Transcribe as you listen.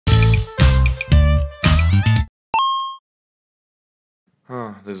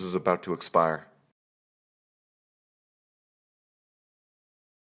This is about to expire.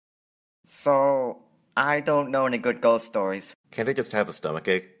 So, I don't know any good ghost stories. Can't I just have a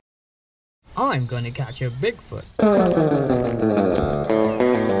stomachache? I'm gonna catch a Bigfoot.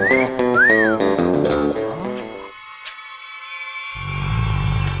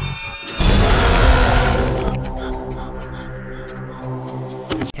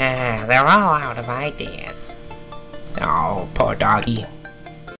 They're all out of ideas. Oh, poor doggy.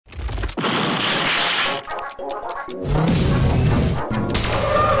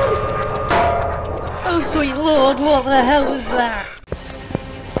 Oh, sweet lord, what the hell was that?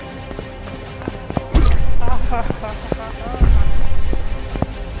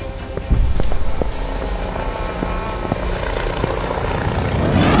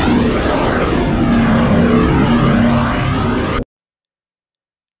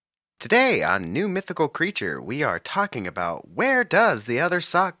 Today on New Mythical Creature, we are talking about where does the other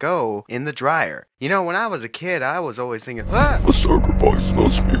sock go in the dryer? You know, when I was a kid, I was always thinking, a sacrifice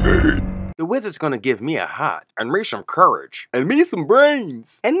must be made. The wizard's gonna give me a heart, and me some courage, and me some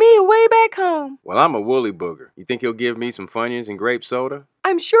brains, and me way back home. Well, I'm a woolly booger. You think he'll give me some Funyuns and grape soda?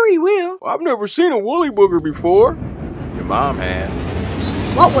 I'm sure he will. Well, I've never seen a woolly booger before. Your mom had.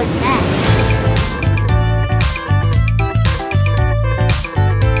 What was that?